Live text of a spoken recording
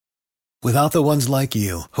Without the ones like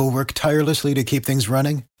you, who work tirelessly to keep things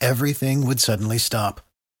running, everything would suddenly stop.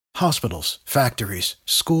 Hospitals, factories,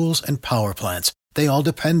 schools, and power plants, they all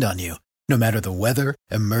depend on you. No matter the weather,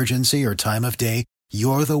 emergency, or time of day,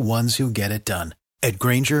 you're the ones who get it done. At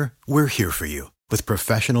Grainger, we're here for you with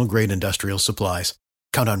professional-grade industrial supplies.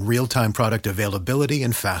 Count on real-time product availability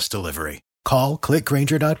and fast delivery. Call,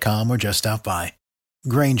 clickgrainger.com, or just stop by.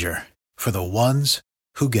 Grainger, for the ones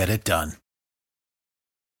who get it done.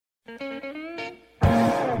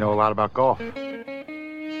 You know a lot about golf. Well,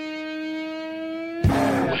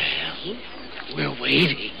 we're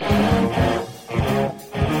waiting.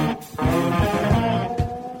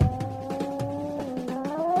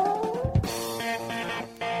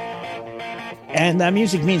 And that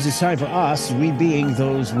music means it's time for us, we being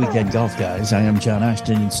those weekend golf guys. I am John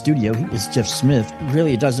Ashton in studio. He is Jeff Smith.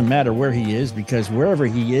 Really, it doesn't matter where he is because wherever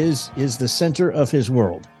he is the center of his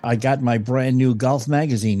world. I got my brand new golf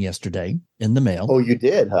magazine yesterday in the mail. Oh, you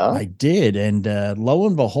did, huh? I did. And lo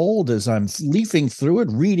and behold, as I'm leafing through it,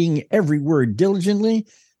 reading every word diligently,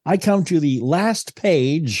 I come to the last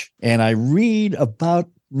page and I read about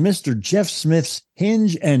Mr. Jeff Smith's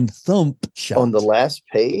hinge and thump shot. On the last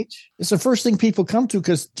page? It's the first thing people come to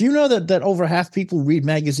because do you know that over half people read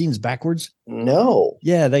magazines backwards? No.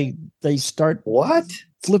 Yeah, they start what?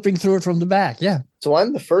 Flipping through it from the back. Yeah. So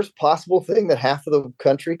I'm the first possible thing that half of the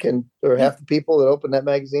country can, or half the people that open that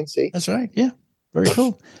magazine see? That's right. Yeah. Very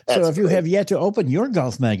cool. So if you have yet to open your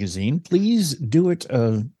golf magazine, please do it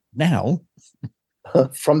now.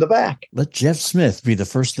 From the back. Let Jeff Smith be the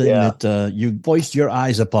first thing that you foist your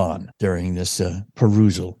eyes upon during this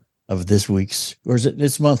perusal of this week's, or is it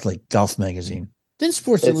this monthly golf magazine? Didn't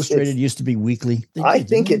Sports Illustrated used to be weekly? I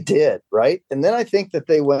think it did, right? And then I think that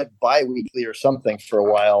they went bi-weekly or something for a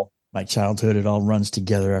while. My childhood, it all runs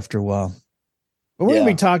together after a while. But we're going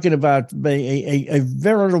to be talking about a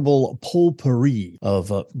veritable potpourri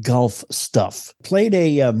of golf stuff. Played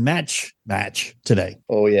a match today.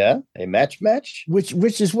 Oh, yeah? A match?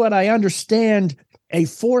 Which is what I understand a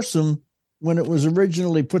foursome when it was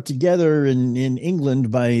originally put together in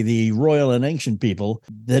England by the royal and ancient people,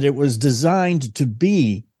 that it was designed to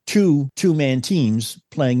be two-man teams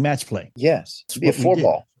playing match play. Yes. To be a four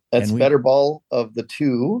ball. That's better ball of the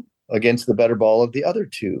two against the better ball of the other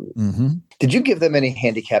two. Mm-hmm. Did you give them any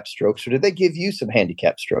handicap strokes, or did they give you some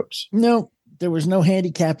handicap strokes? No, there was no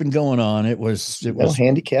handicapping going on. It was no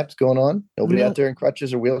handicaps going on. Nobody out there in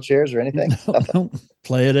crutches or wheelchairs or anything. No.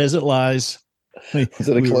 Play it as it lies. Was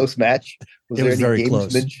it a close match? Was there any very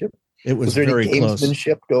gamesmanship? Close. It was there very any close.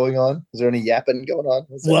 Gamesmanship going on? Was there any yapping going on?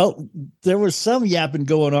 Well, there was some yapping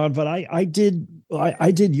going on, but I did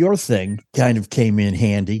your thing. Kind of came in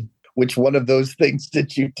handy. Which one of those things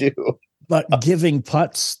did you do? But giving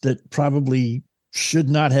putts that probably should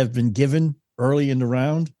not have been given early in the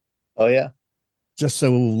round. Oh, yeah. Just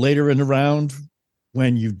so later in the round,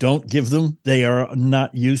 when you don't give them, they are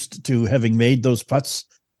not used to having made those putts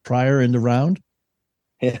prior in the round.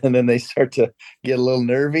 And then they start to get a little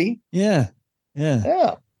nervy. Yeah.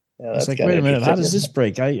 It's like, wait a minute, how does this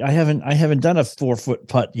break? I haven't done a 4-foot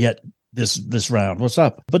putt yet this round. What's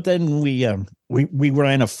up? But then we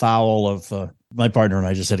ran afoul of my partner and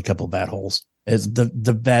I just had a couple of bad holes. As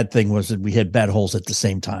the bad thing was that we had bad holes at the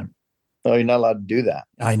same time. Oh, you're not allowed to do that.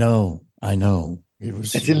 I know.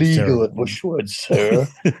 It's illegal at Bushwood, sir.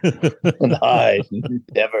 And I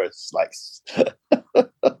never slice.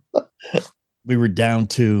 We were down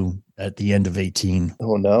 2 at the end of 18.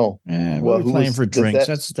 Oh no! We were playing for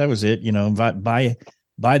drinks. That was it. You know, buy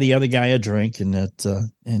the other guy a drink and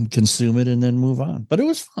consume it and then move on. But it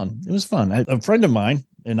was fun. A friend of mine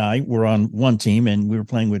and I were on one team and we were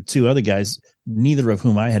playing with 2 other guys, neither of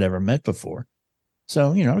whom I had ever met before.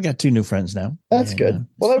 So, I got 2 new friends now. That's good.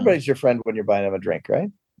 Well, everybody's your friend when you're buying them a drink, right?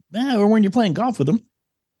 Yeah, or when you're playing golf with them.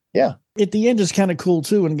 Yeah. At the end is kind of cool,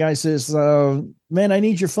 too. And the guy says, man, I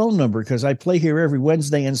need your phone number because I play here every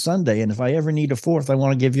Wednesday and Sunday. And if I ever need a 4th, I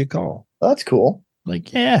want to give you a call. That's cool.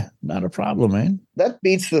 Like, yeah, not a problem, man. That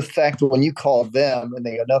beats the fact that when you call them and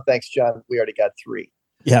they go, no, thanks, John, we already got 3.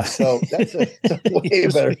 Yeah. So that's a way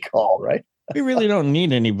better call, right? We really don't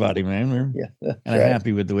need anybody, man. We're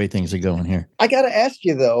happy with the way things are going here. I got to ask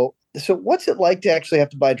you, though, so what's it like to actually have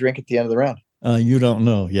to buy a drink at the end of the round? You don't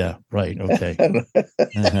know. Yeah, right. Okay.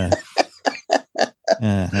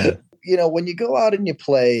 When you go out and you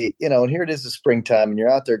play, and here it is the springtime and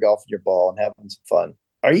you're out there golfing your ball and having some fun.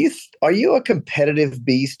 Are you a competitive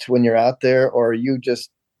beast when you're out there, or are you just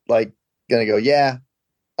like going to go, yeah,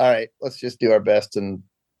 all right, let's just do our best and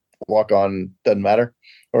walk on, doesn't matter?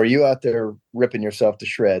 Or are you out there ripping yourself to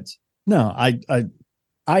shreds? No,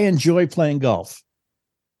 I enjoy playing golf.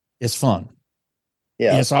 It's fun.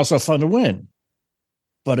 Yeah. It's also fun to win,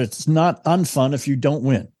 but it's not unfun if you don't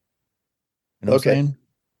win. You know what I'm saying?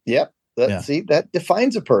 Yep. See, that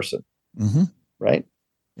defines a person, right?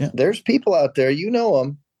 Yeah. There's people out there, you know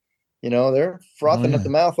them, they're frothing at the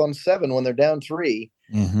mouth on 7 when they're down 3,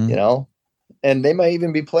 and they might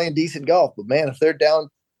even be playing decent golf. But man, if they're down,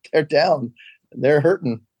 and they're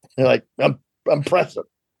hurting. They're like, I'm pressing.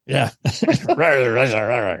 Yeah. Yeah.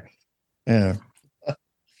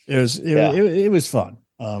 It was fun.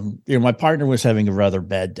 My partner was having a rather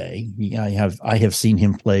bad day. I have seen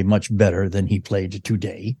him play much better than he played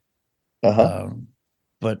today.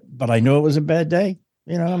 But I know it was a bad day.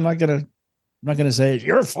 I'm not gonna say it's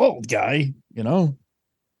your fault, guy.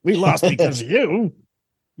 We lost because of you.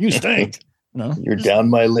 You stink. You're down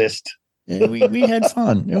my list. we had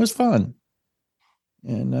fun. It was fun.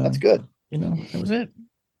 And that's good. That was it.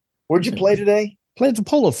 Where'd you play today? Played at the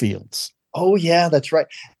polo fields. Oh yeah, that's right.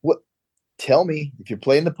 What? Tell me, if you're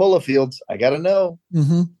playing the polo fields, I got to know.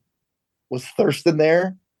 Was Thurston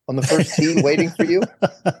there on the first tee waiting for you?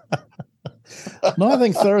 No, I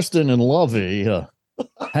think Thurston and Lovey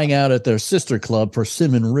hang out at their sister club,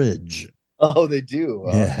 Persimmon Ridge. Oh, they do?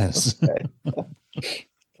 Yes. Okay.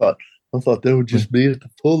 I thought they would just be at the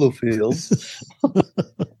polo fields.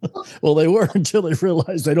 Well, they were until they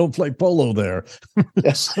realized they don't play polo there.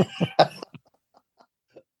 Isn't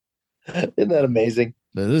that amazing?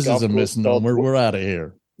 This is a misnomer. We're out of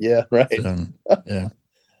here. Yeah, right. Yeah.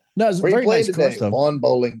 No, it's a Where very nice today? course. Lawn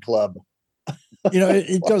Bowling Club.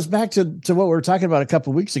 It goes back to what we were talking about a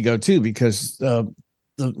couple of weeks ago too, because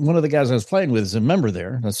one of the guys I was playing with is a member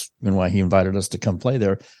there. That's why he invited us to come play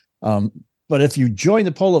there. But if you join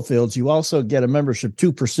the polo fields, you also get a membership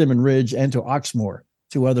to Persimmon Ridge and to Oxmoor,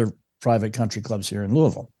 2 other private country clubs here in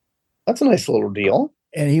Louisville. That's a nice little deal.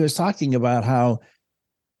 And he was talking about how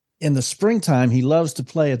in the springtime, he loves to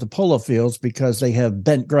play at the polo fields because they have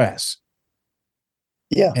bent grass.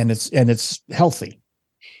 Yeah. And it's healthy.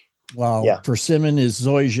 While Persimmon is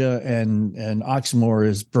zoysia and Oxmoor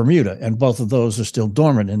is Bermuda. And both of those are still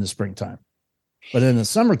dormant in the springtime. But in the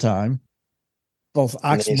summertime, both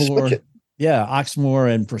Oxmoor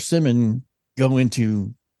and Persimmon go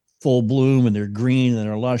into full bloom, and they're green and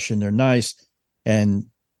they're lush and they're nice. And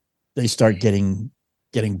they start getting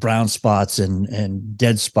brown spots and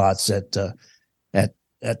dead spots at the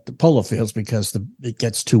polo fields because it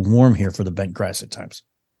gets too warm here for the bent grass at times.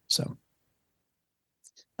 So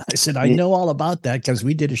I said, I know all about that because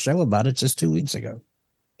we did a show about it just 2 weeks ago.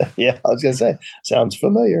 Yeah, I was going to say, sounds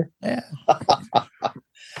familiar. Yeah.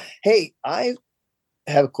 Hey, I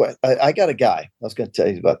have a question. I got a guy. I was going to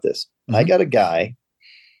tell you about this. I got a guy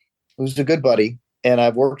who's a good buddy, and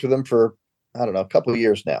I've worked with him for, I don't know, a couple of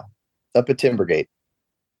years now up at Timbergate.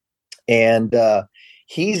 And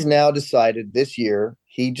he's now decided this year,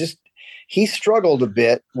 he struggled a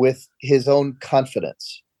bit with his own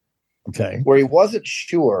confidence. Okay. Where he wasn't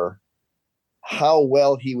sure how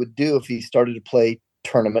well he would do if he started to play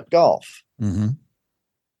tournament golf.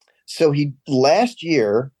 So last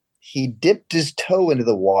year, he dipped his toe into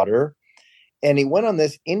the water and he went on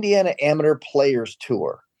this Indiana Amateur Players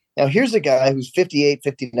Tour. Now, here's a guy who's 58,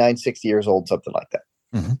 59, 60 years old, something like that.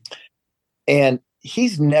 And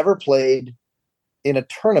he's never played in a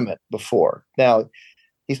tournament before. Now,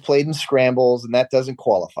 he's played in scrambles, and that doesn't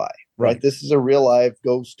qualify, right? This is a real life,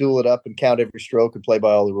 go stool it up and count every stroke and play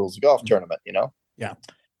by all the rules of golf tournament, Yeah.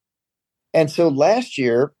 And so last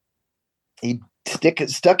year, he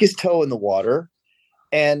stuck his toe in the water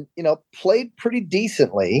and, played pretty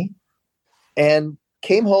decently and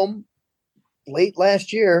came home late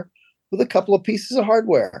last year with a couple of pieces of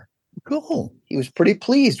hardware. Cool. He was pretty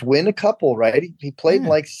pleased. Win a couple, right? He played in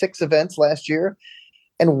like 6 events last year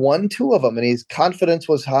and won 2 of them. And his confidence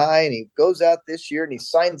was high. And he goes out this year and he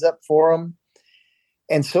signs up for them.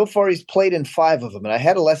 And so far, he's played in 5 of them. And I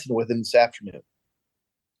had a lesson with him this afternoon.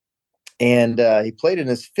 And he played in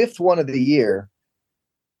his 5th one of the year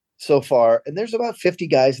so far. And there's about 50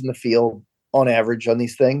 guys in the field on average on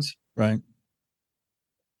these things. Right.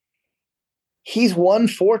 He's won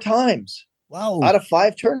 4 times. Wow. Out of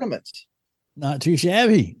 5 tournaments. Not too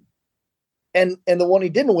shabby. And the one he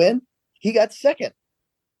didn't win, he got second.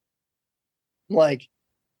 I'm like,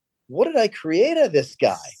 what did I create of this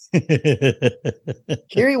guy?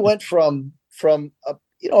 Here he went from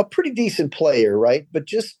a pretty decent player, right? But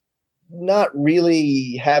just not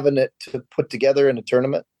really having it to put together in a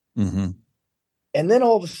tournament. And then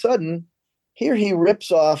all of a sudden, here he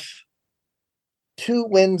rips off 2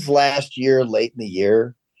 wins last year, late in the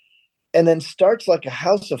year, and then starts like a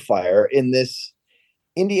house of fire in this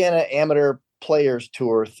Indiana Amateur Players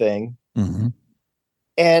Tour thing.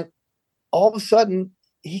 And all of a sudden,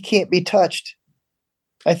 he can't be touched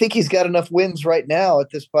I think he's got enough wins right now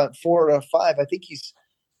at this point, 4 out of 5. I think he's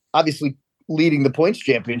obviously leading the points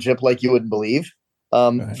championship like you wouldn't believe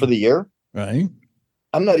for the year. Right.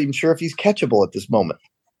 I'm not even sure if he's catchable at this moment.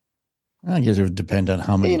 I guess it would depend on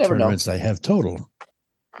how many tournaments they have total.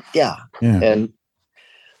 Yeah.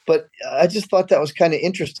 But I just thought that was kind of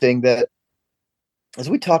interesting that as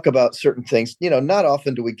we talk about certain things, not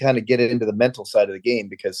often do we kind of get into the mental side of the game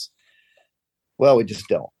because, well, we just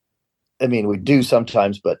don't. I mean, we do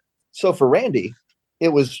sometimes, but so for Randy, it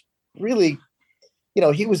was really,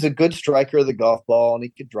 he was a good striker of the golf ball and he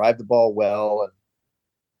could drive the ball well.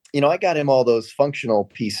 And, I got him all those functional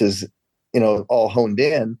pieces, all honed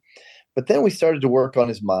in, but then we started to work on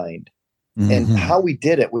his mind. And how we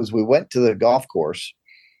did it was we went to the golf course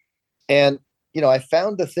and, I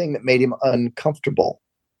found the thing that made him uncomfortable.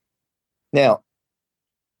 Now,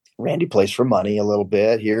 Randy plays for money a little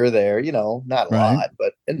bit here or there, not a lot,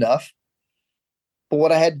 but enough. But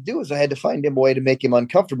what I had to do is I had to find him a way to make him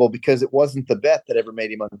uncomfortable because it wasn't the bet that ever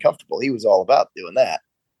made him uncomfortable. He was all about doing that.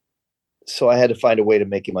 So I had to find a way to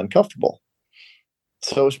make him uncomfortable.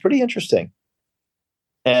 So it was pretty interesting.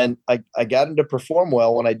 And I got him to perform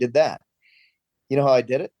well when I did that. You know how I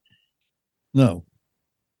did it? No.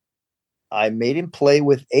 I made him play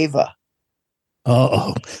with Ava.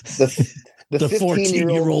 Oh, the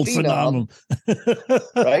 14-year-old phenom,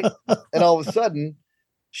 right? And all of a sudden,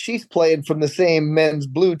 she's playing from the same men's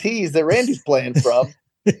blue tees that Randy's playing from.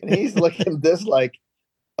 And he's looking at this like,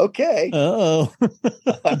 okay, I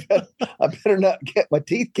better not get my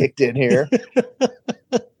teeth kicked in here.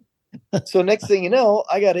 So next thing you know,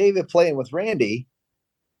 I got Ava playing with Randy.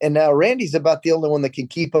 And now Randy's about the only one that can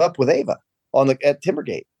keep up with Ava at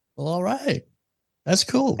Timbergate. Well, all right. That's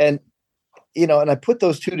cool. And, and I put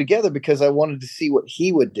those two together because I wanted to see what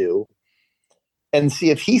he would do and see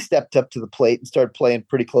if he stepped up to the plate and started playing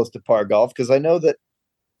pretty close to par golf. Because I know that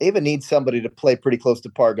Ava needs somebody to play pretty close to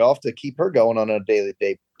par golf to keep her going on a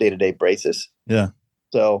day-to-day basis. Yeah.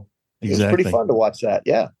 So it was pretty fun to watch that.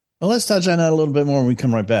 Yeah. Well, let's touch on that a little bit more when we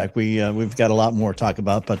come right back. We've got a lot more to talk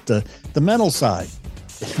about, but the mental side,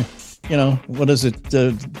 what is it?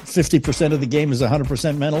 50% of the game is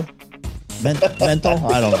 100% mental? Mental?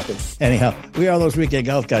 I don't know. Anyhow, we are those weekend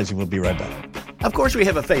golf guys, and we'll be right back. Of course, we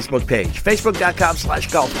have a Facebook page,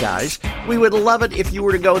 facebook.com/golf guys. We would love it if you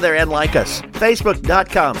were to go there and like us.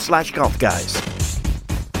 Facebook.com/golf guys.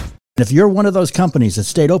 If you're one of those companies that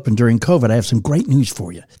stayed open during COVID, I have some great news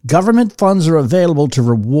for you. Government funds are available to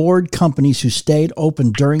reward companies who stayed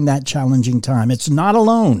open during that challenging time. It's not a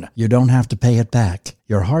loan. You don't have to pay it back.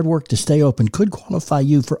 Your hard work to stay open could qualify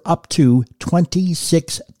you for up to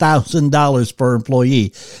 $26,000 per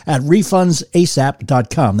employee at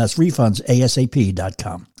refundsasap.com. That's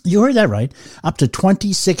refundsasap.com. You heard that right. Up to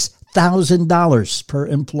 $26,000 per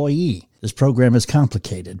employee. This program is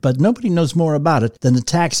complicated, but nobody knows more about it than the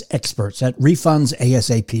tax experts at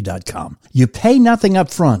refundsasap.com. You pay nothing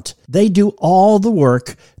up front. They do all the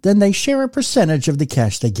work, then they share a percentage of the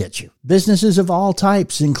cash they get you. Businesses of all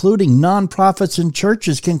types, including nonprofits and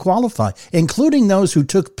churches, can qualify, including those who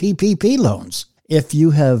took PPP loans. If you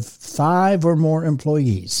have 5 or more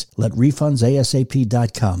employees, let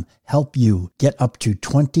refundsasap.com help you get up to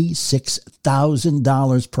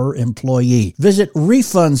 $26,000 per employee. Visit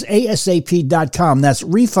refundsasap.com. That's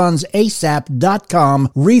refundsasap.com.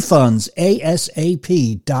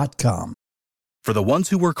 Refundsasap.com. For the ones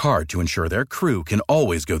who work hard to ensure their crew can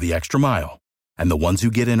always go the extra mile, and the ones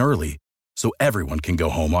who get in early so everyone can go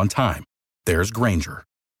home on time, there's Grainger,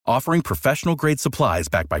 offering professional-grade supplies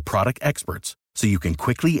backed by product experts, so you can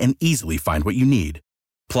quickly and easily find what you need.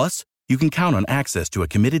 Plus, you can count on access to a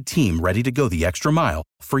committed team ready to go the extra mile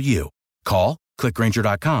for you. Call, click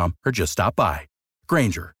Grainger.com, or just stop by.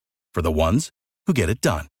 Grainger, for the ones who get it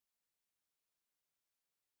done.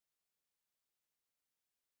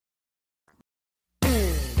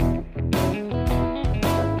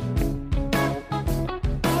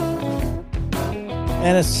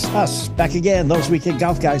 And it's us back again, those weekend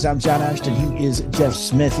golf guys. I'm John Ashton. He is Jeff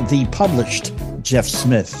Smith, the published Jeff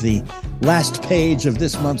Smith, the last page of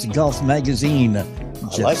this month's golf magazine.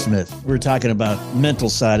 Jeff Smith. We're talking about mental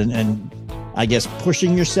side and I guess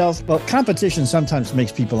pushing yourself. Well, competition sometimes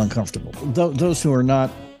makes people uncomfortable. Those who are not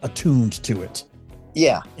attuned to it.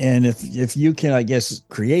 Yeah. And if you can, I guess,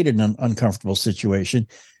 create an uncomfortable situation,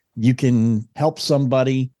 you can help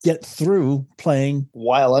somebody get through playing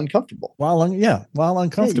while uncomfortable. While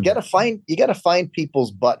uncomfortable. Yeah, you got to find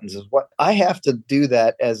people's buttons. Is what I have to do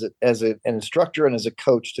that as an instructor and as a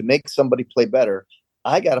coach to make somebody play better.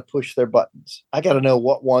 I got to push their buttons. I got to know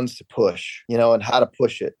what ones to push, and how to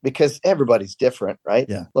push it, because everybody's different, right?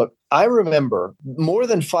 Yeah. Look, I remember more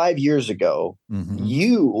than 5 years ago,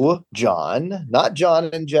 you, John, not John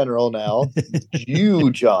in general now,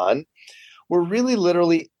 you, John, were really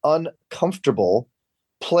literally uncomfortable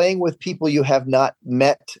playing with people you have not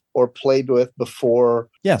met or played with before.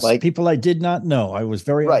 Yes, people I did not know. I was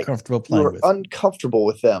very uncomfortable playing with. You were uncomfortable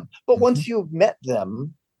with them. But once you've met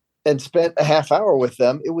them and spent a half hour with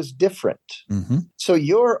them, it was different. So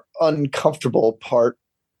your uncomfortable part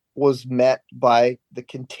was met by the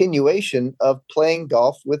continuation of playing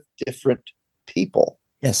golf with different people.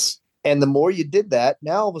 Yes. And the more you did that,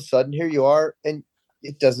 now all of a sudden here you are, and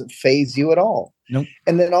it doesn't faze you at all. Nope.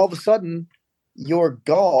 And then all of a sudden your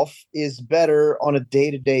golf is better on a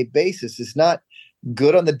day-to-day basis. It's not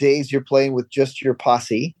good on the days you're playing with just your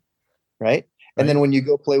posse, right? And then when you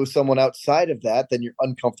go play with someone outside of that, then you're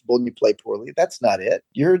uncomfortable and you play poorly. That's not it.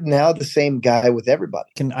 You're now the same guy with everybody.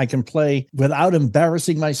 I can play without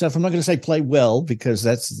embarrassing myself. I'm not going to say play well, because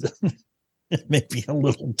that's it may be a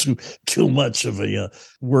little too much of a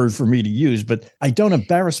word for me to use, but I don't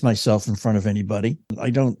embarrass myself in front of anybody. I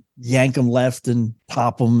don't yank them left and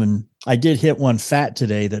pop them. And I did hit one fat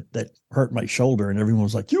today that hurt my shoulder, and everyone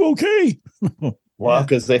was like, "You okay?" Wow,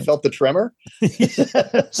 because they felt the tremor?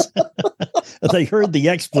 Yes. They heard the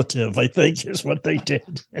expletive, I think, is what they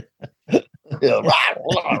did.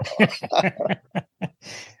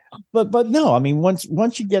 But no, I mean,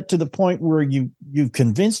 once you get to the point where you've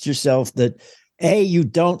convinced yourself that A, you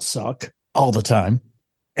don't suck all the time,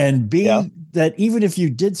 and B, that even if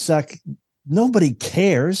you did suck, nobody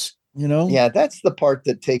cares, Yeah, that's the part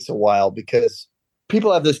that takes a while, because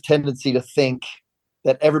people have this tendency to think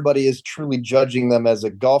that everybody is truly judging them as a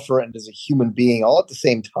golfer and as a human being all at the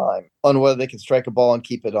same time on whether they can strike a ball and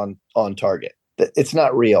keep it on target. It's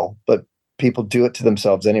not real, but people do it to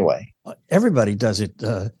themselves anyway. Everybody does it.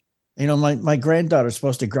 My granddaughter's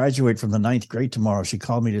supposed to graduate from the 9th grade tomorrow. She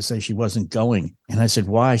called me to say she wasn't going. And I said,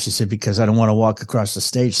 why? She said, because I don't want to walk across the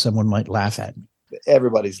stage. Someone might laugh at me.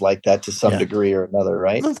 Everybody's like that to some degree or another,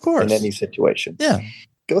 right? Of course. In any situation. Yeah.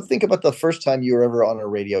 Go think about the first time you were ever on a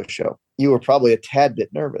radio show. You were probably a tad bit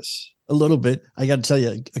nervous. A little bit. I got to tell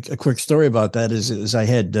you a quick story about that. Is I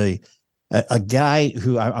had a guy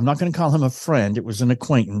who I'm not going to call him a friend. It was an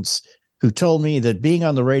acquaintance who told me that being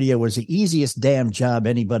on the radio was the easiest damn job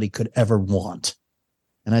anybody could ever want.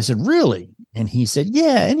 And I said, really? And he said,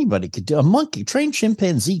 yeah, anybody could do it. A monkey, trained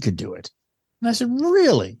chimpanzee could do it. And I said,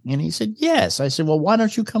 really? And he said, yes. I said, well, why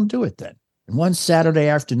don't you come do it then? And one Saturday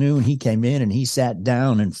afternoon, he came in and he sat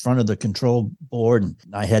down in front of the control board, and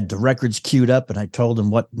I had the records queued up, and I told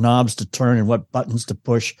him what knobs to turn and what buttons to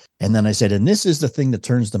push. And then I said, and this is the thing that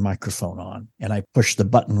turns the microphone on. And I pushed the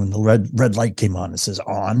button when the red light came on. It says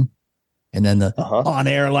on. And then the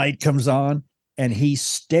on-air light comes on, and he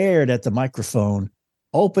stared at the microphone,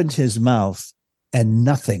 opened his mouth, and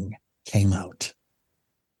nothing came out.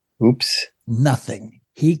 Oops. Nothing.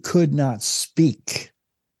 He could not speak.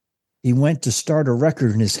 He went to start a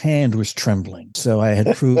record and his hand was trembling. So I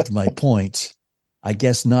had proved my point. I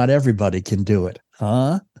guess not everybody can do it,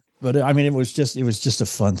 huh? But I mean, it was just a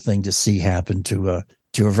fun thing to see happen to a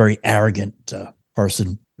very arrogant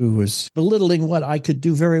person who was belittling what I could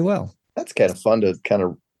do very well. That's kind of fun to kind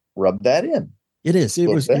of rub that in. It is. It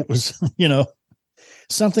was,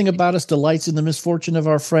 something about us delights in the misfortune of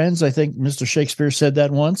our friends. I think Mr. Shakespeare said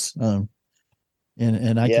that once.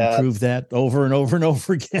 And I can prove that over and over and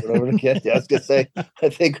over again. Yeah, I was going to say, I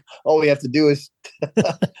think all we have to do is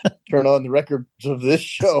turn on the records of this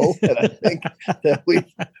show. And I think that we've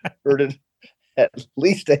heard it at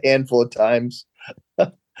least a handful of times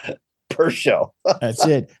per show. That's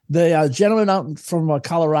it. The gentleman out from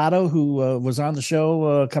Colorado who was on the show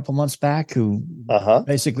a couple months back, who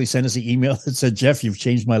basically sent us an email that said, Jeff, you've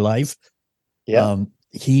changed my life. Yeah.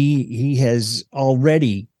 He has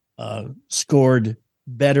already scored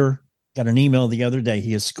better. Got an email the other day.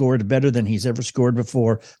 He has scored better than he's ever scored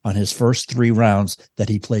before on his first 3 rounds that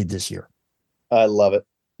he played this year. I love it.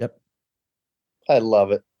 Yep. I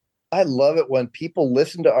love it. I love it when people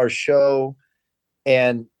listen to our show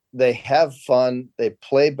and they have fun. They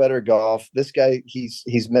play better golf. This guy, he's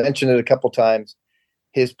mentioned it a couple times.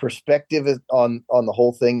 His perspective on the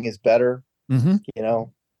whole thing is better. Mm-hmm.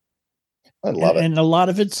 I love it. And a lot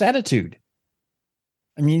of it's attitude.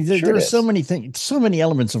 I mean, there are so many things, so many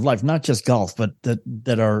elements of life, not just golf, but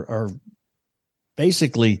that are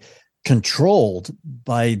basically controlled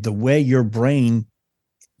by the way your brain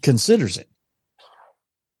considers it.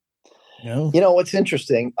 What's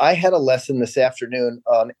interesting? I had a lesson this afternoon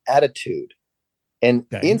on attitude. And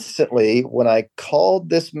instantly, when I called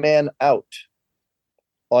this man out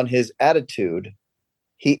on his attitude,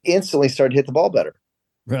 he instantly started to hit the ball better.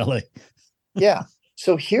 Really? Yeah.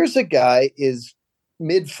 So here's a guy is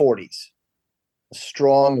mid-40s, a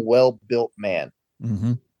strong, well-built man.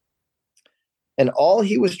 Mm-hmm. And all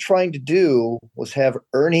he was trying to do was have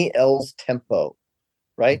Ernie Els tempo,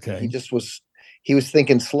 right? Okay. He was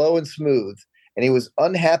thinking slow and smooth, and he was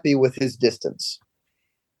unhappy with his distance.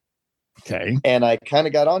 Okay. And I kind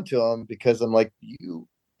of got onto him because I'm like, you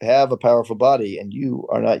have a powerful body and you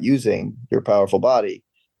are not using your powerful body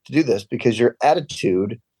to do this because your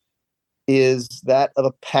attitude is that of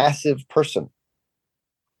a passive person.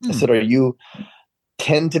 I said, are you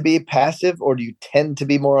tend to be passive or do you tend to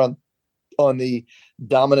be more on the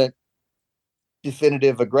dominant,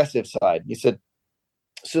 definitive, aggressive side? He said,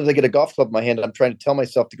 as soon as I get a golf club in my hand, I'm trying to tell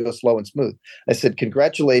myself to go slow and smooth. I said,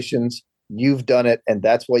 congratulations, you've done it. And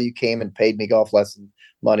that's why you came and paid me golf lesson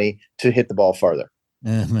money to hit the ball farther.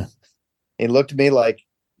 Mm-hmm. He looked at me like,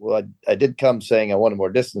 well, I did come saying I wanted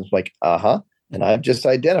more distance. I'm like, and I'm just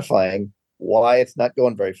identifying why it's not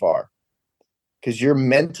going very far. Because you're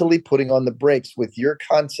mentally putting on the brakes with your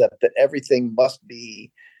concept that everything must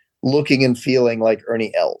be looking and feeling like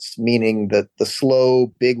Ernie Els, meaning that the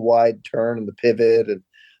slow, big, wide turn and the pivot and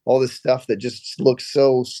all this stuff that just looks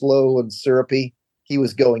so slow and syrupy. He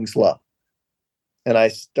was going slow. And I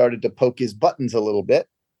started to poke his buttons a little bit.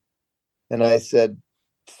 And I said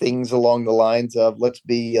things along the lines of, let's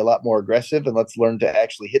be a lot more aggressive and let's learn to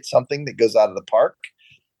actually hit something that goes out of the park.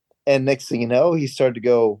 And next thing you know, he started to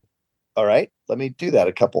go, all right, let me do that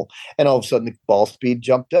a couple. And all of a sudden the ball speed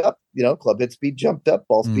jumped up, club hit speed jumped up,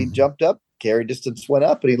 ball speed jumped up, carry distance went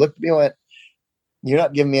up. And he looked at me and went, you're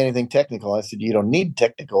not giving me anything technical. I said, you don't need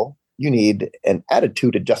technical. You need an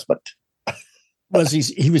attitude adjustment.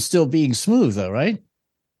 He was still being smooth though, right?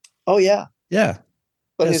 Oh yeah. Yeah.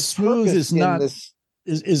 But his smooth is not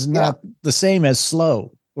the same as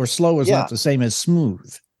slow, or slow is not the same as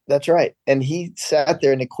smooth. That's right. And he sat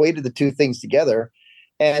there and equated the two things together.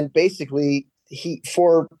 And basically he'd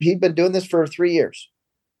been doing this for 3 years.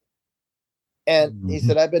 And he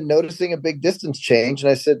said, I've been noticing a big distance change.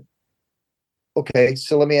 And I said, okay,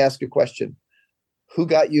 so let me ask you a question. Who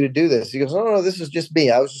got you to do this? He goes, no, this is just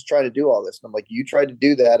me. I was just trying to do all this. And I'm like, you tried to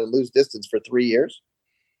do that and lose distance for 3 years?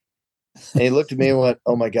 And he looked at me and went,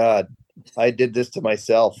 oh my God, I did this to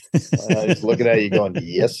myself. And I was looking at you going,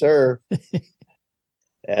 yes, sir.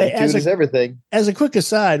 Attitude is everything. As a quick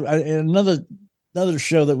aside, another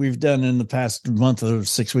show that we've done in the past month or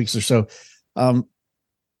 6 weeks or so,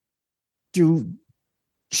 do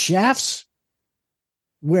shafts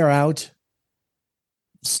wear out?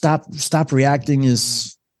 Stop reacting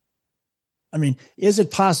is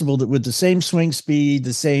it possible that with the same swing speed,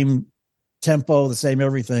 the same tempo, the same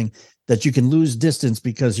everything, that you can lose distance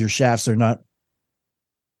because your shafts are not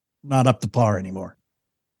up to par anymore?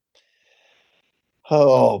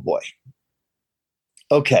 Oh boy.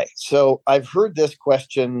 Okay. So I've heard this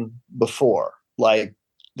question before,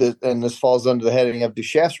 and this falls under the heading of, do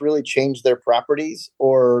shafts really change their properties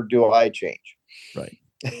or do I change? Right.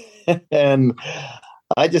 And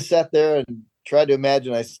I just sat there and tried to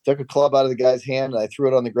imagine. I took a club out of the guy's hand and I threw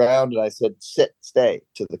it on the ground and I said, stay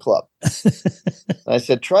to the club. I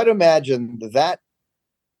said, try to imagine that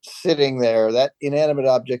sitting there, that inanimate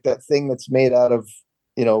object, that thing that's made out of,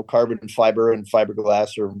 carbon and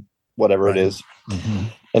fiberglass or whatever it is,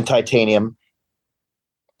 and titanium.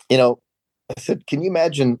 I said, can you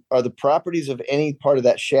imagine, are the properties of any part of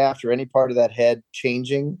that shaft or any part of that head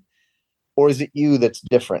changing? Or is it you that's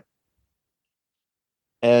different?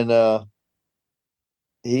 And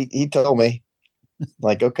he told me,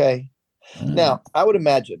 like, okay. Now, I would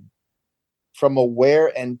imagine from a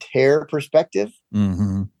wear and tear perspective,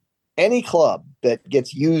 any club that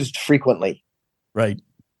gets used frequently, right,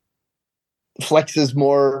 flexes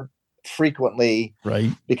more frequently,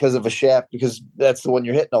 right, because of a shaft, because that's the one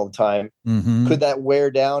you're hitting all the time. Could that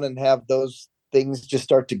wear down and have those things just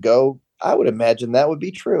start to go? I would imagine that would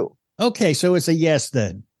be true. Okay, so it's a yes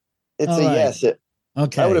then. It's all a right. Yes.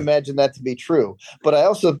 Okay. I would imagine that to be true, but I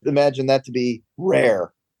also imagine that to be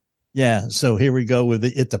rare. Yeah. So here we go with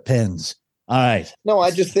it depends. All right. No,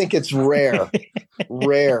 I just think it's rare.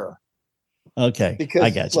 Rare. Okay. Because I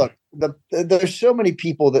got you. Look, there's so many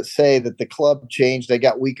people that say that the club changed. They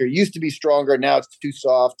got weaker. It used to be stronger. Now it's too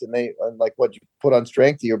soft. And like, what, you put on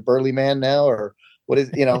strength? You're a burly man now, or what is,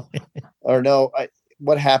 or no,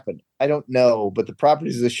 what happened? I don't know, but the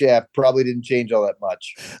properties of the shaft probably didn't change all that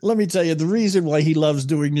much. Let me tell you, the reason why he loves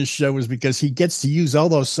doing this show is because he gets to use all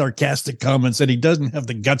those sarcastic comments that he doesn't have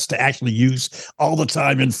the guts to actually use all the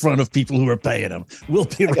time in front of people who are paying him. We'll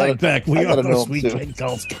be right back. We are those Weekend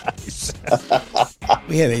Golf Guys.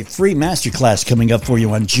 We have a free masterclass coming up for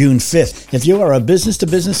you on June 5th. If you are a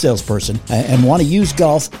business-to-business salesperson and want to use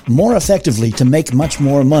golf more effectively to make much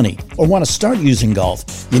more money, or want to start using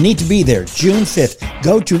golf, you need to be there June 5th.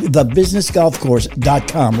 Go to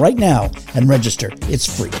thebusinessgolfcourse.com right now and register.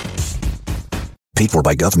 It's free. Paid for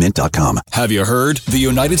by government.com. Have you heard? The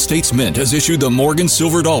United States Mint has issued the Morgan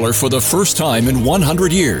Silver Dollar for the first time in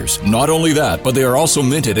 100 years. Not only that, but they are also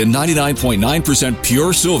minted in 99.9%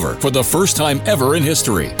 pure silver for the first time ever in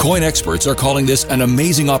history. Coin experts are calling this an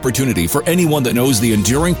amazing opportunity for anyone that knows the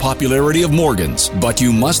enduring popularity of Morgans. But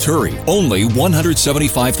you must hurry. Only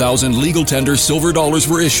 175,000 legal tender silver dollars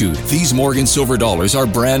were issued. These Morgan Silver Dollars are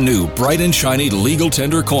brand new, bright and shiny legal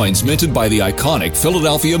tender coins minted by the iconic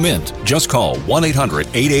Philadelphia Mint. Just call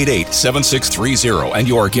 1-800-888-7630 and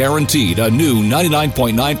you are guaranteed a new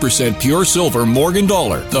 99.9% pure silver Morgan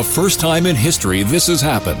dollar. The first time in history this has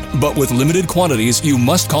happened. But with limited quantities, you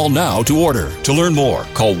must call now to order. To learn more,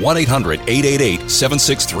 call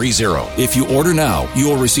 1-800-888-7630. If you order now, you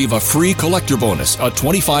will receive a free collector bonus, a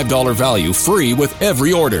 $25 value free with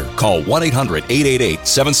every order. Call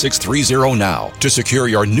 1-800-888-7630 now to secure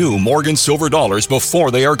your new Morgan Silver Dollars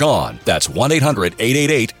before they are gone. That's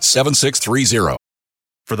 1-800-888-7630.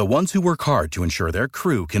 For the ones who work hard to ensure their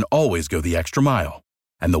crew can always go the extra mile,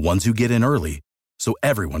 and the ones who get in early so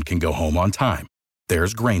everyone can go home on time,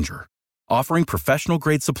 there's Grainger, offering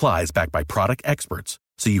professional-grade supplies backed by product experts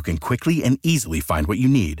so you can quickly and easily find what you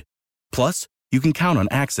need. Plus, you can count on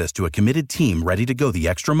access to a committed team ready to go the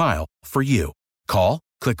extra mile for you. Call,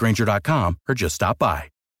 click Grainger.com, or just stop by.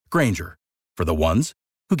 Grainger, for the ones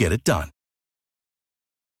who get it done.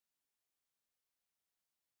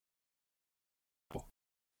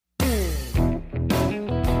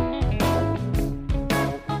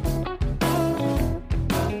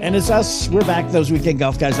 And it's us. We're back, those Weekend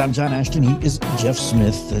Golf Guys. I'm John Ashton. He is Jeff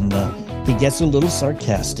Smith, and he gets a little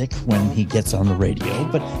sarcastic when he gets on the radio.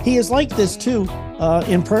 But he is like this, too,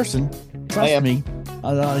 in person. Trust me.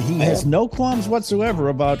 He has no qualms whatsoever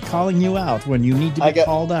about calling you out when you need to be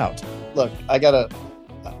called out. Look, I gotta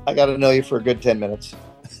know you for a good 10 minutes.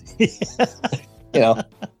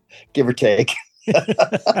 Give or take.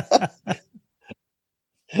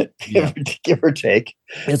 Give or take.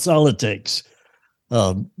 It's all it takes.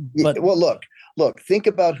 But look, think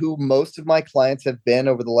about who most of my clients have been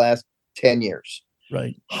over the last 10 years.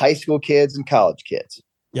 Right. High school kids and college kids.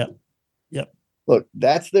 Yep. Look,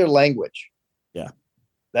 that's their language. Yeah.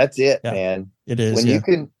 That's it, man. It is. When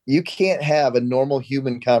you can't have a normal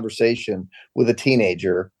human conversation with a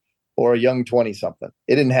teenager or a young 20-something.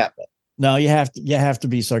 It didn't happen. No, you have to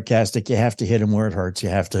be sarcastic. You have to hit them where it hurts. You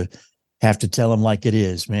have to tell them like it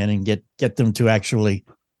is, man, and get them to actually.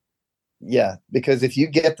 Yeah, because if you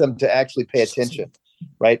get them to actually pay attention,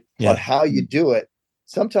 right, on how you do it,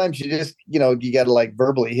 sometimes you just, you got to like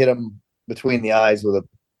verbally hit them between the eyes with a,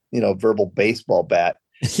 verbal baseball bat.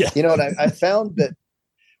 Yeah. And I found that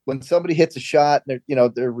when somebody hits a shot and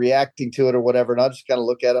they're reacting to it or whatever, and I'll just kind of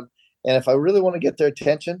look at them. And if I really want to get their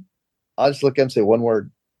attention, I'll just look at them and say one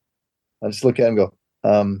word. I'll just look at them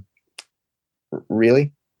and go,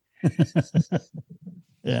 really?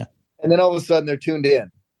 Yeah. And then all of a sudden they're tuned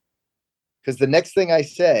in. Because the next thing I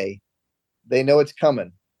say, they know it's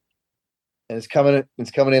coming, and it's coming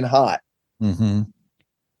in hot. Mm-hmm.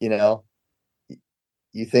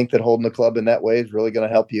 You think that holding the club in that way is really going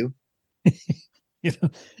to help you? You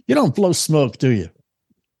don't blow smoke, do you?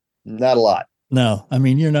 Not a lot. No, I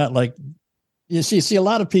mean, you're not like, you see, a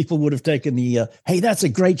lot of people would have taken the, hey, that's a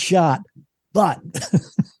great shot, but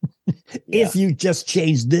if you just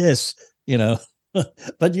change this,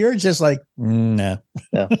 but you're just like, no.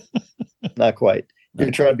 Not quite.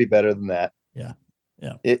 You're trying to be better than that. Yeah.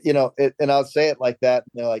 And I'll say it like that.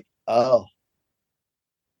 And they're like, oh,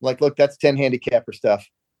 like, look, that's 10 handicapper stuff.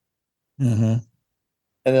 Mm-hmm. And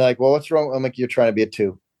they're like, well, what's wrong? I'm like, you're trying to be a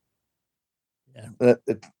 2. Yeah.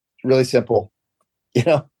 It's really simple.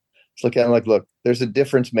 Just look at them like, look, there's a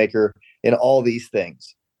difference maker in all these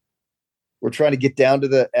things. We're trying to get down to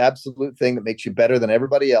the absolute thing that makes you better than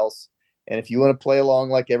everybody else. And if you want to play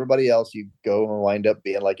along like everybody else, you go and wind up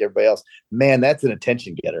being like everybody else. Man, that's an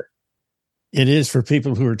attention getter. It is for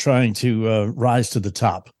people who are trying to rise to the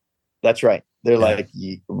top. That's right. They're like,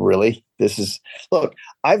 really? Look,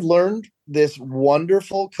 I've learned this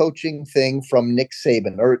wonderful coaching thing from Nick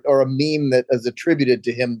Saban or a meme that is attributed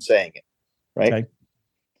to him saying it, right? Okay.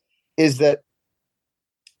 Is that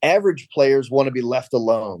Average players want to be left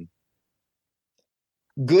alone.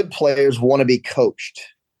 Good players want to be coached.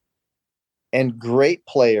 And great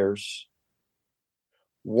players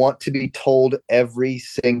want to be told every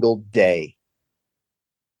single day.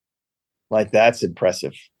 Like, that's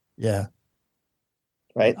impressive. Yeah.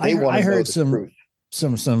 Right? I heard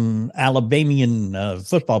some Alabamian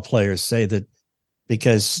football players say that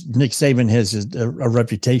because Nick Saban has a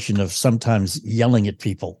reputation of sometimes yelling at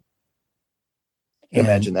people.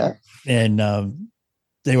 Imagine that. And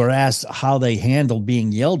they were asked how they handled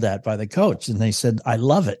being yelled at by the coach. And they said, I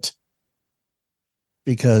love it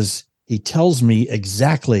because he tells me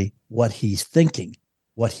exactly what he's thinking,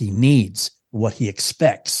 what he needs, what he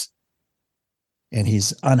expects. And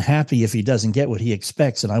he's unhappy if he doesn't get what he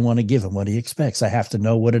expects. And I want to give him what he expects. I have to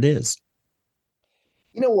know what it is.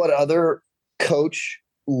 You know what other coach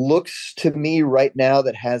looks to me right now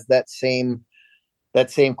that has that same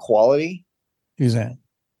quality? Who's that?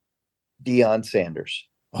 Deion Sanders.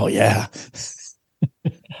 Oh, yeah.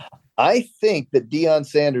 I think that Deion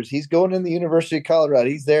Sanders, he's going in the University of Colorado.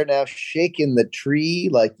 He's there now shaking the tree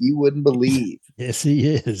like you wouldn't believe. Yes, he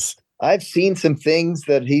is. I've seen some things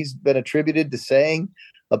that he's been attributed to saying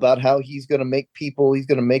about how he's going to make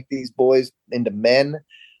these boys into men,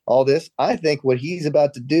 all this. I think what he's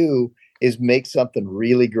about to do is make something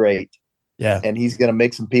really great. Yeah. And he's going to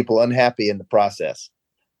make some people unhappy in the process.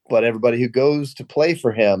 But everybody who goes to play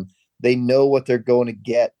for him, they know what they're going to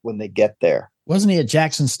get when they get there. Wasn't he at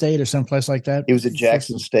Jackson State or someplace like that? He was at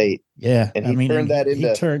Jackson State. Yeah. And he turned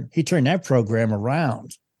that program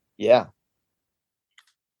around. Yeah.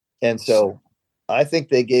 And so I think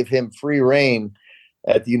they gave him free reign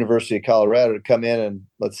at the University of Colorado to come in and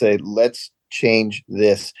let's change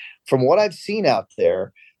this. From what I've seen out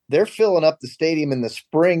there, they're filling up the stadium in the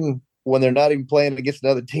spring when they're not even playing against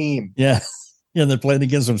another team. Yeah. Yeah. They're playing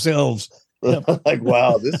against themselves. Like,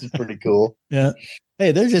 wow, this is pretty cool. Yeah.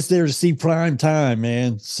 Hey, they're just there to see prime time,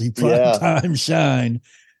 man. See prime time shine.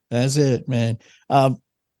 That's it, man.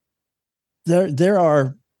 There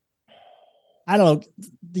are, I don't know,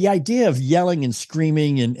 the idea of yelling and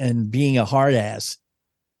screaming and being a hard ass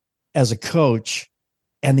as a coach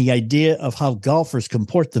and the idea of how golfers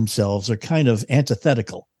comport themselves are kind of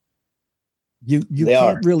antithetical. You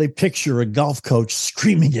can't really picture a golf coach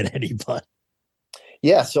screaming at anybody.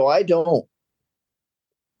 Yeah, so I don't.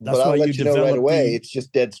 That's but why I'll let you know right away. It's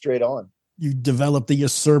just dead straight on. You develop the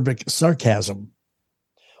acerbic sarcasm.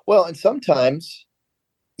 Well, and sometimes,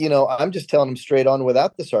 I'm just telling them straight on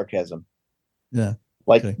without the sarcasm. Yeah.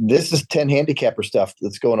 Like, this is 10 handicapper stuff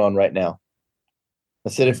that's going on right now. I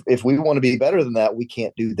said, if we want to be better than that, we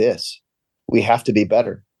can't do this. We have to be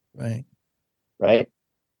better. Right. Right.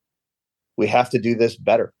 We have to do this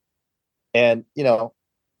better. And,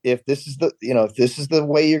 if this is the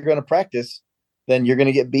way you're going to practice, then you're going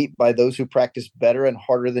to get beat by those who practice better and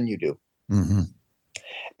harder than you do. Mm-hmm.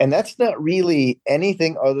 And that's not really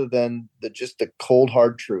anything other than just the cold,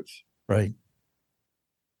 hard truth. Right.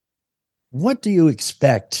 What do you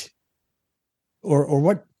expect or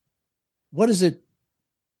what is it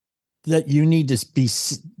that you need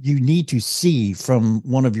to see from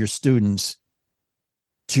one of your students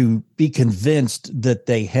to be convinced that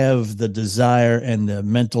they have the desire and the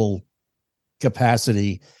mental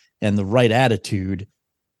capacity and the right attitude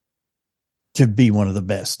to be one of the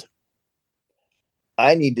best?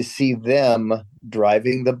 I need to see them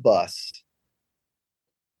driving the bus.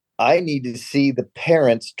 I need to see the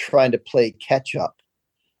parents trying to play catch up.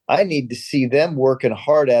 I need to see them working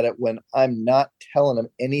hard at it when I'm not telling them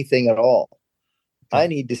anything at all. I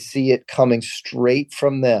need to see it coming straight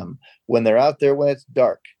from them when they're out there when it's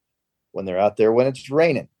dark, when they're out there when it's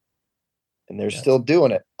raining, and they're still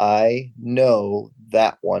doing it. I know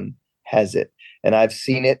that one has it. And I've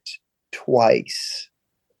seen it twice.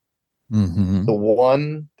 Mm-hmm. The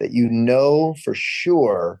one that for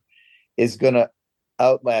sure is going to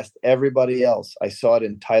outlast everybody else. I saw it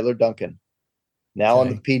in Tyler Duncan, now on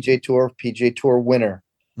the PGA Tour winner.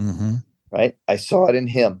 Mm-hmm. Right. I saw it in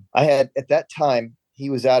him. I had, at that time, he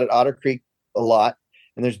was out at Otter Creek a lot,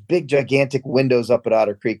 and there's big, gigantic windows up at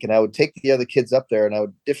Otter Creek. And I would take the other kids up there, and I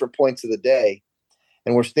would different points of the day.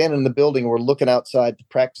 And we're standing in the building, and we're looking outside the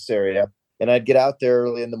practice area. And I'd get out there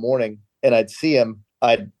early in the morning, and I'd see him.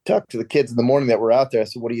 I'd talk to the kids in the morning that were out there. I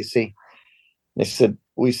said, "What do you see?" They said,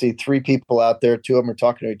 "We see 3 people out there. 2 of them are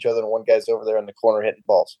talking to each other, and one guy's over there in the corner hitting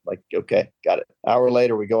balls." I'm like, okay, got it. Hour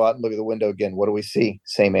later, we go out and look at the window again. What do we see?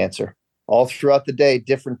 Same answer. All throughout the day,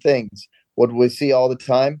 different things. What do we see all the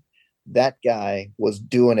time? That guy was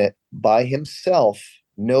doing it by himself.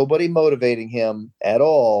 Nobody motivating him at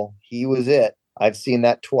all. He was it. I've seen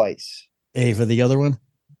that twice. Ava, the other one?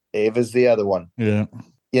 Ava's the other one. Yeah.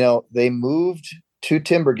 They moved to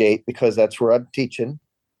Timbergate because that's where I'm teaching.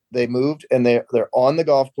 They moved and they're on the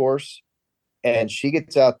golf course, and she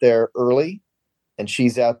gets out there early and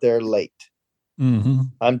she's out there late. Mm-hmm.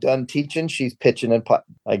 I'm done teaching. She's pitching and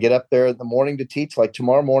putting. I get up there in the morning to teach. Like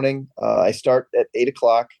tomorrow morning, I start at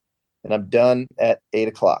 8:00 and I'm done at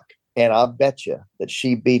 8:00. And I'll bet you that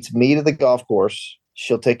she beats me to the golf course.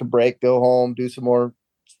 She'll take a break, go home, do some more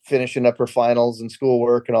finishing up her finals and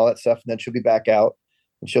schoolwork and all that stuff. And then she'll be back out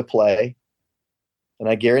and she'll play. And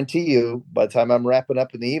I guarantee you, by the time I'm wrapping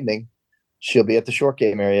up in the evening, she'll be at the short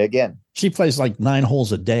game area again. She plays like 9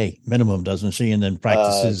 holes a day minimum, doesn't she? And then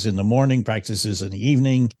practices in the morning, practices in the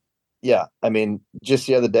evening. Yeah. I mean, just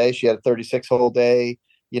the other day, she had a 36-hole day,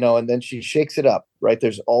 and then she shakes it up, right?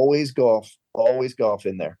 There's always golf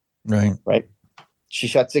in there. Right. She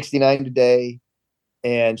shot 69 today,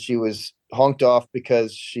 and she was honked off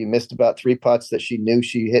because she missed about 3 putts that she knew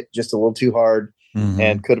she hit just a little too hard,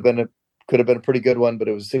 and could have been a pretty good one, but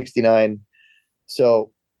it was 69.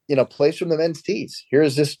 So, plays from the men's tees.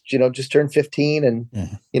 Here's this, just turned 15 and,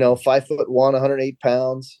 5'1", 108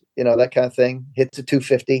 pounds, that kind of thing, hits a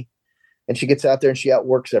 250, and she gets out there and she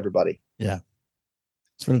outworks everybody. Yeah.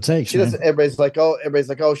 That's what it takes. She doesn't, everybody's like,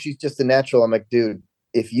 oh, she's just a natural. I'm like, dude,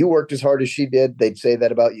 if you worked as hard as she did, they'd say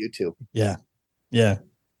that about you too. Yeah. Yeah.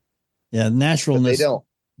 Yeah. Naturalness. But they don't.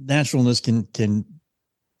 Naturalness can,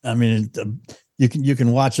 I mean, you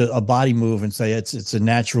can watch a body move and say it's a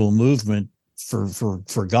natural movement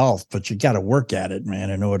for golf, but you got to work at it, man,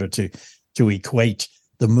 in order to equate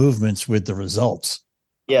the movements with the results.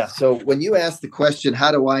 Yeah. So when you ask the question,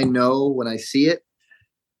 how do I know when I see it?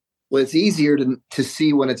 Well, it's easier to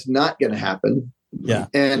see when it's not going to happen. Yeah.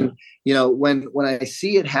 And, when I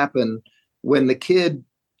see it happen, when the kid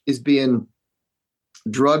is being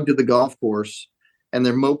drugged to the golf course and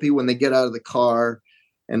they're mopey when they get out of the car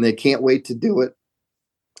and they can't wait to do it,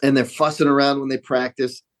 and they're fussing around when they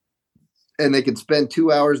practice, and they can spend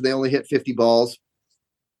 2 hours and they only hit 50 balls,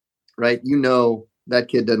 right? That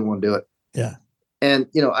kid doesn't want to do it. Yeah. And,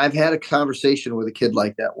 I've had a conversation with a kid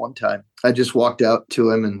like that one time. I just walked out to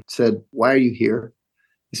him and said, "Why are you here?"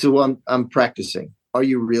 He said, "Well, I'm practicing." "Are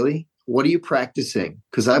you really? What are you practicing?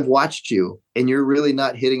 Because I've watched you and you're really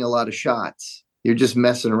not hitting a lot of shots. You're just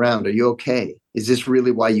messing around. Are you okay? Is this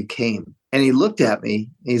really why you came?" And he looked at me.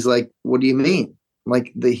 He's like, "What do you mean?" I'm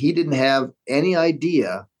like, he didn't have any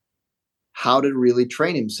idea how to really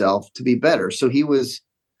train himself to be better. So he was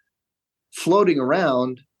floating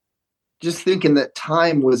around just thinking that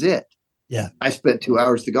time was it. Yeah. I spent 2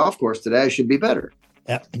 hours at the golf course today. I should be better.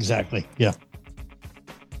 Yeah, exactly. Yeah.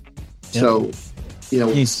 So,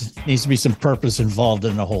 needs to be some purpose involved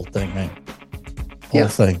in the whole thing, man. Whole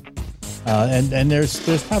thing. And there's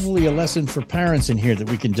probably a lesson for parents in here that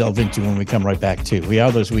we can delve into when we come right back too. We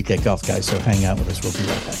are those Weekend Golf Guys, so hang out with us. We'll be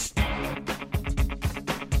right back.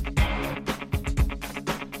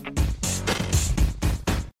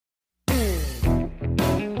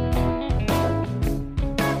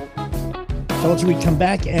 Told you we'd come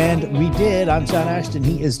back, and we did. I'm John Ashton.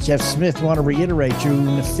 He is Jeff Smith. Want to reiterate, June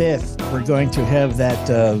 5th, we're going to have that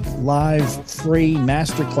live free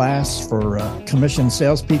masterclass for commissioned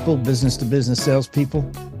salespeople, business-to-business salespeople,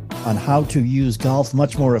 on how to use golf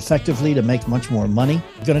much more effectively to make much more money.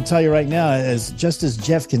 I'm going to tell you right now, just as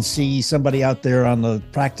Jeff can see somebody out there on the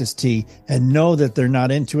practice tee and know that they're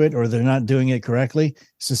not into it or they're not doing it correctly,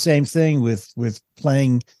 it's the same thing with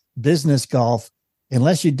playing business golf.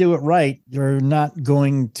 Unless you do it right, you're not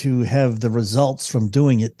going to have the results from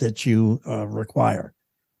doing it that you require.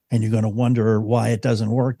 And you're going to wonder why it doesn't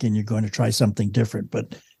work, and you're going to try something different.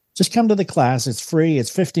 But just come to the class. It's free. It's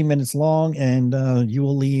 50 minutes long, and you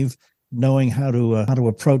will leave knowing how to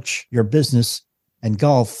approach your business and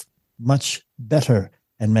golf much better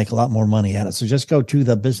and make a lot more money at it. So just go to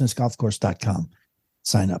thebusinessgolfcourse.com.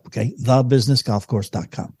 Sign up, okay?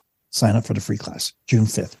 Thebusinessgolfcourse.com. Sign up for the free class, June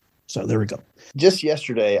 5th. So there we go. Just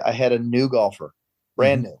yesterday, I had a new golfer,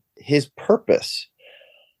 brand new. His purpose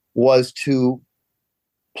was to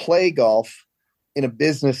play golf in a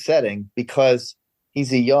business setting because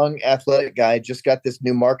he's a young athletic guy, just got this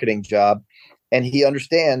new marketing job, and he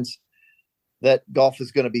understands that golf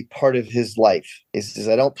is going to be part of his life. He says,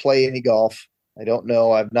 "I don't play any golf. I don't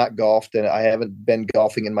know. I've not golfed, and I haven't been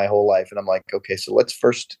golfing in my whole life." And I'm like, okay, so let's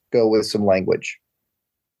first go with some language.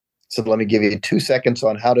 So let me give you 2 seconds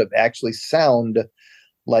on how to actually sound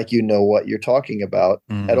like you know what you're talking about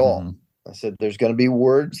at all. I said, there's going to be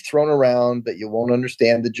words thrown around that you won't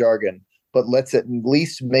understand the jargon, but let's at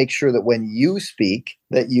least make sure that when you speak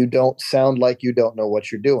that you don't sound like you don't know what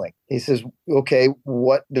you're doing. He says, okay,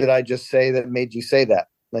 what did I just say that made you say that?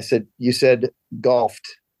 And I said, you said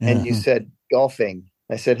golfed and you said golfing.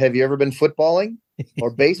 I said, have you ever been footballing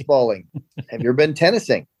or baseballing? Have you ever been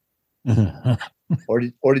tennising?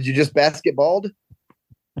 or did you just basketballed?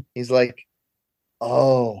 He's like,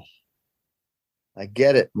 oh, I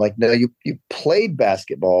get it. I'm like, no, you played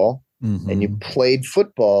basketball and you played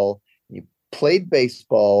football, you played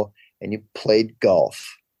baseball, and you played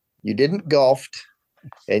golf. You didn't golfed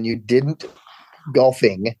and you didn't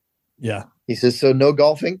golfing. Yeah. He says, so no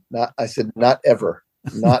golfing? Not. I said, not ever.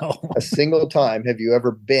 Not No. a single time have you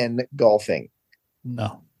ever been golfing.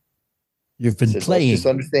 No. You've been playing. Let's just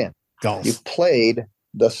understand. Golf. You played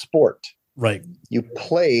the sport. Right. You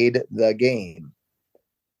played the game.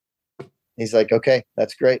 He's like, okay,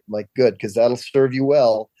 that's great. I'm like, good, because that'll serve you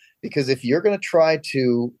well. Because if you're going to try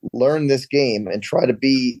to learn this game and try to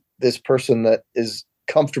be this person that is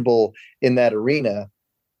comfortable in that arena,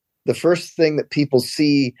 the first thing that people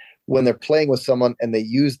see when they're playing with someone and they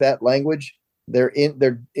use that language, they're in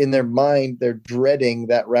their mind, they're dreading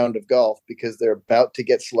that round of golf because they're about to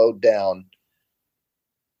get slowed down.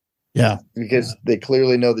 Yeah. Because they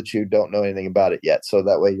clearly know that you don't know anything about it yet. So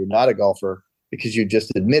that way you're not a golfer because you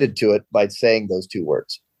just admitted to it by saying those two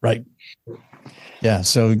words. Right. Yeah.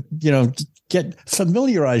 So,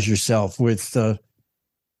 familiarize yourself with the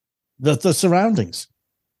surroundings,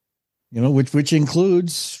 which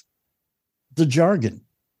includes the jargon,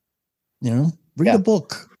 read a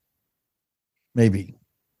book, maybe,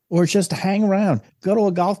 or just hang around, go to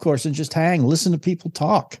a golf course and just hang, listen to people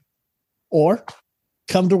talk, or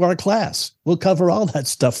come to our class. We'll cover all that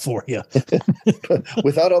stuff for you.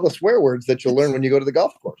 Without all the swear words that you'll learn when you go to the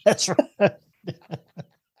golf course. That's right.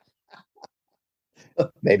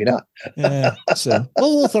 Maybe not. So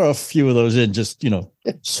we'll throw a few of those in just,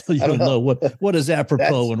 so you'll know what is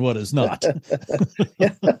apropos and what is not.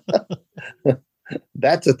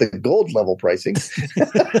 That's at the gold level pricing.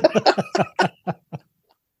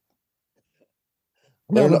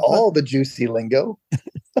 Learn all the juicy lingo.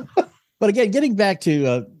 But again, getting back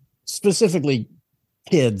to specifically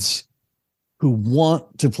kids who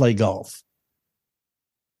want to play golf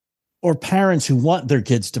or parents who want their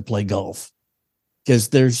kids to play golf, because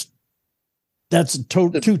that's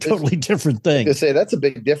two totally different things. I was gonna say that's a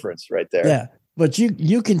big difference right there. Yeah, but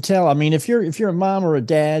you can tell. I mean, if you're a mom or a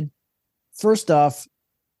dad, first off,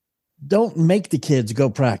 don't make the kids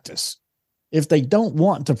go practice. If they don't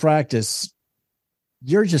want to practice,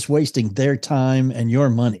 you're just wasting their time and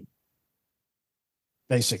your money.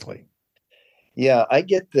 Basically. Yeah, I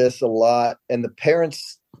get this a lot. And the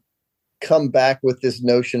parents come back with this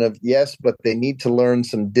notion of, yes, but they need to learn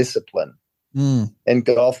some discipline. And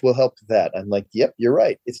golf will help with that. I'm like, yep, you're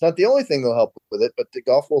right. It's not the only thing that'll help with it, but the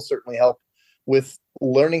golf will certainly help with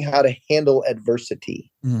learning how to handle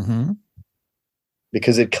adversity.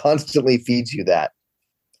 Because it constantly feeds you that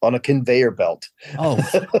on a conveyor belt. Oh,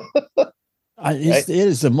 it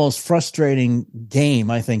is the most frustrating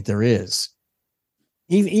game I think there is.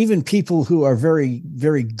 Even people who are very,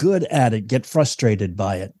 very good at it get frustrated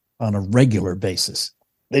by it on a regular basis.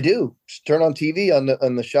 They do. Just turn on TV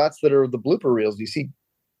on the shots that are the blooper reels. You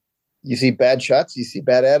see bad shots. You see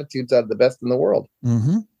bad attitudes out of the best in the world.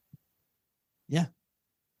 Yeah,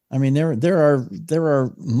 I mean there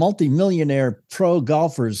are multimillionaire pro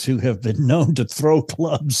golfers who have been known to throw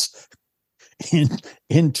clubs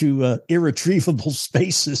into irretrievable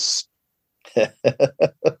spaces.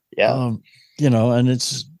 Yeah. And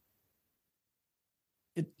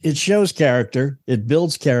it shows character. It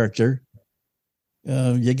builds character.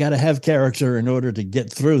 You got to have character in order to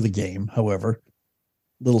get through the game. However,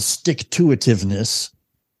 little stick-to-itiveness,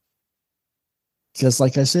 because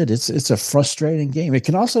like I said, it's a frustrating game. It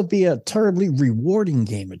can also be a terribly rewarding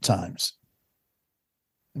game at times.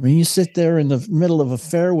 I mean, you sit there in the middle of a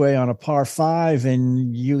fairway on a par 5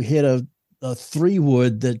 and you hit a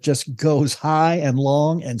 3-wood that just goes high and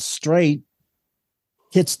long and straight,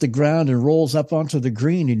 hits the ground and rolls up onto the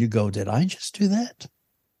green, and you go, did I just do that?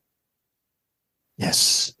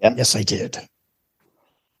 Yes. Yep. Yes, I did.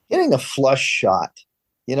 Hitting a flush shot.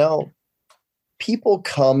 People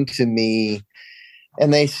come to me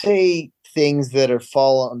and they say things that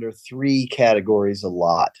fall under 3 categories a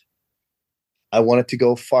lot. I want it to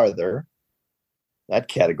go farther. That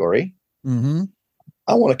category. I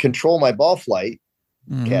want to control my ball flight.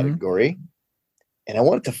 Category. And I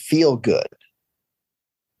want it to feel good.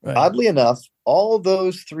 Right. Oddly enough, all of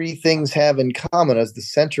those 3 things have in common as the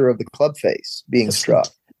center of the club face being struck.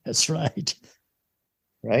 That's right.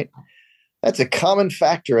 Right? That's a common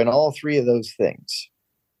factor in all 3 of those things.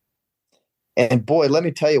 And boy, let me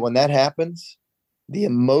tell you, when that happens, the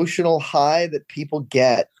emotional high that people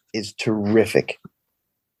get is terrific.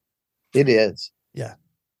 It is. Yeah.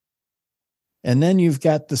 And then you've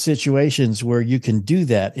got the situations where you can do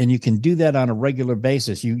that, and you can do that on a regular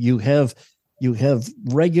basis. You have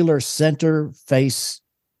regular center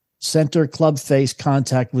club face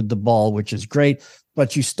contact with the ball, which is great,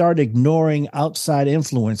 but you start ignoring outside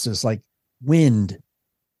influences like wind.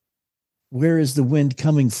 Where is the wind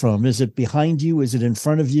coming from? Is it behind you? Is it in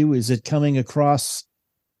front of you? Is it coming across?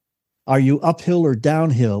 Are you uphill or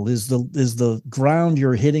downhill? Is the ground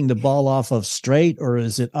you're hitting the ball off of straight, or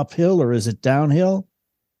is it uphill, or is it downhill?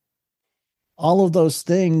 All of those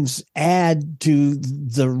things add to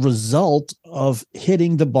the result of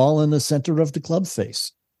hitting the ball in the center of the club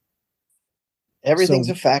face. Everything's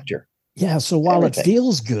a factor. Yeah. So while it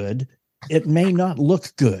feels good, it may not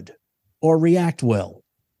look good or react well.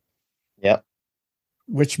 Yep.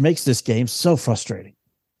 Which makes this game so frustrating.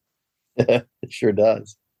 It sure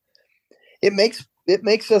does. It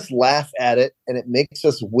makes us laugh at it, and it makes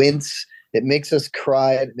us wince. It makes us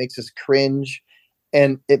cry. It makes us cringe,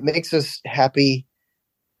 and it makes us happy,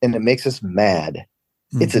 and it makes us mad.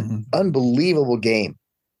 Mm-hmm. It's an unbelievable game.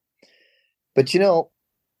 But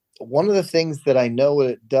one of the things that I know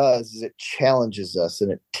it does is it challenges us,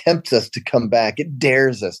 and it tempts us to come back. It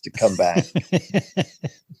dares us to come back.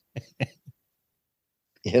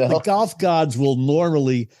 The golf gods will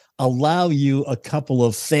normally allow you a couple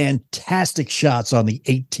of fantastic shots on the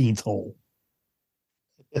 18th hole.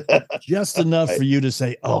 Just enough for you to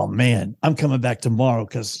say, oh man, I'm coming back tomorrow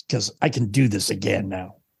because I can do this again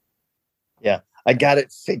now. Yeah, I got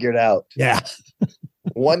it figured out. Yeah.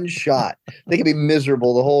 One shot. They can be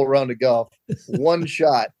miserable the whole round of golf. One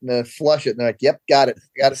shot, and then flush it, and they're like, yep, got it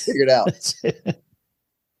figured out.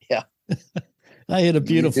 Yeah. I hit a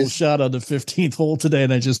beautiful shot on the 15th hole today,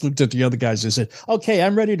 and I just looked at the other guys and said, okay,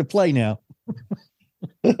 I'm ready to play now.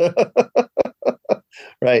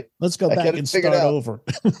 Right. Let's go back and start over.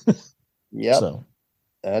 Yep. So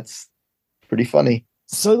that's pretty funny.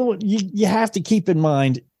 So you have to keep in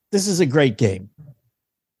mind, this is a great game.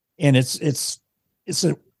 And it's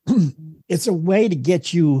a way to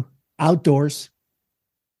get you outdoors.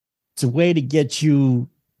 It's a way to get you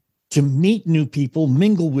to meet new people,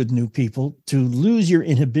 mingle with new people, to lose your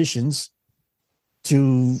inhibitions,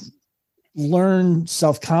 to learn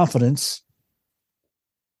self-confidence,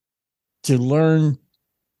 to learn,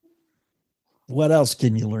 what else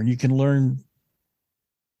can you learn? You can learn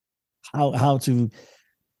how to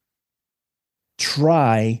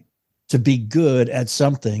try to be good at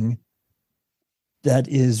something that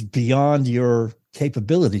is beyond your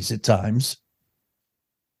capabilities at times.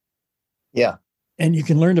 Yeah. And you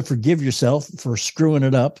can learn to forgive yourself for screwing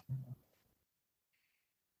it up.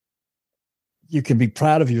 You can be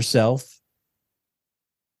proud of yourself.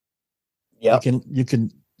 Yeah.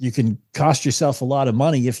 You can cost yourself a lot of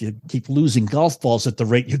money if you keep losing golf balls at the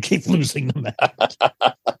rate you keep losing them at.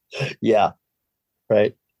 Yeah.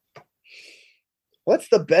 Right. What's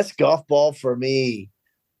the best golf ball for me?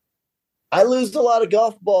 I lose a lot of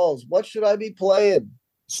golf balls. What should I be playing?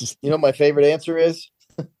 My favorite answer is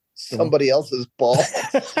somebody else's ball.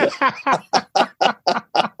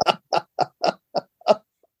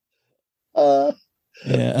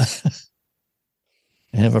 Yeah.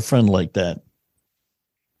 I have a friend like that.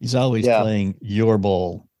 He's always playing your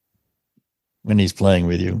ball when he's playing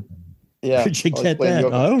with you. Yeah. Where'd you get that?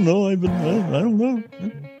 I don't know. I don't know.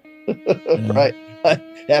 Yeah. Right.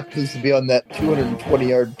 Happens to be on that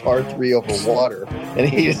 220-yard par 3 over water, and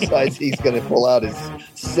he decides he's going to pull out his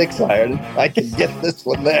 6-iron. I can get this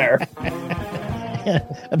one there.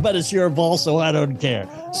 But it's your ball, so I don't care.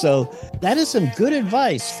 So that is some good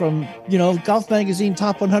advice from, Golf Magazine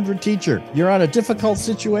Top 100 teacher. You're on a difficult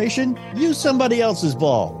situation, use somebody else's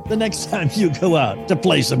ball the next time you go out to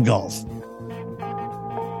play some golf.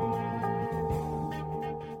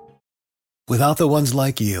 Without the ones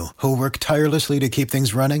like you, who work tirelessly to keep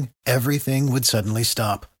things running, everything would suddenly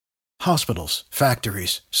stop. Hospitals,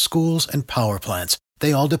 factories, schools, and power plants,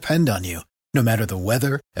 they all depend on you. No matter the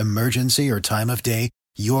weather, emergency, or time of day,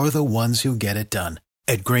 you're the ones who get it done.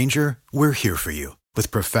 At Grainger, we're here for you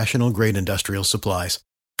with professional-grade industrial supplies.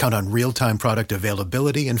 Count on real-time product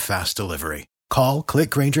availability and fast delivery. Call, click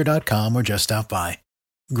Grainger.com, or just stop by.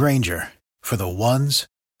 Grainger, for the ones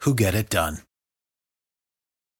who get it done.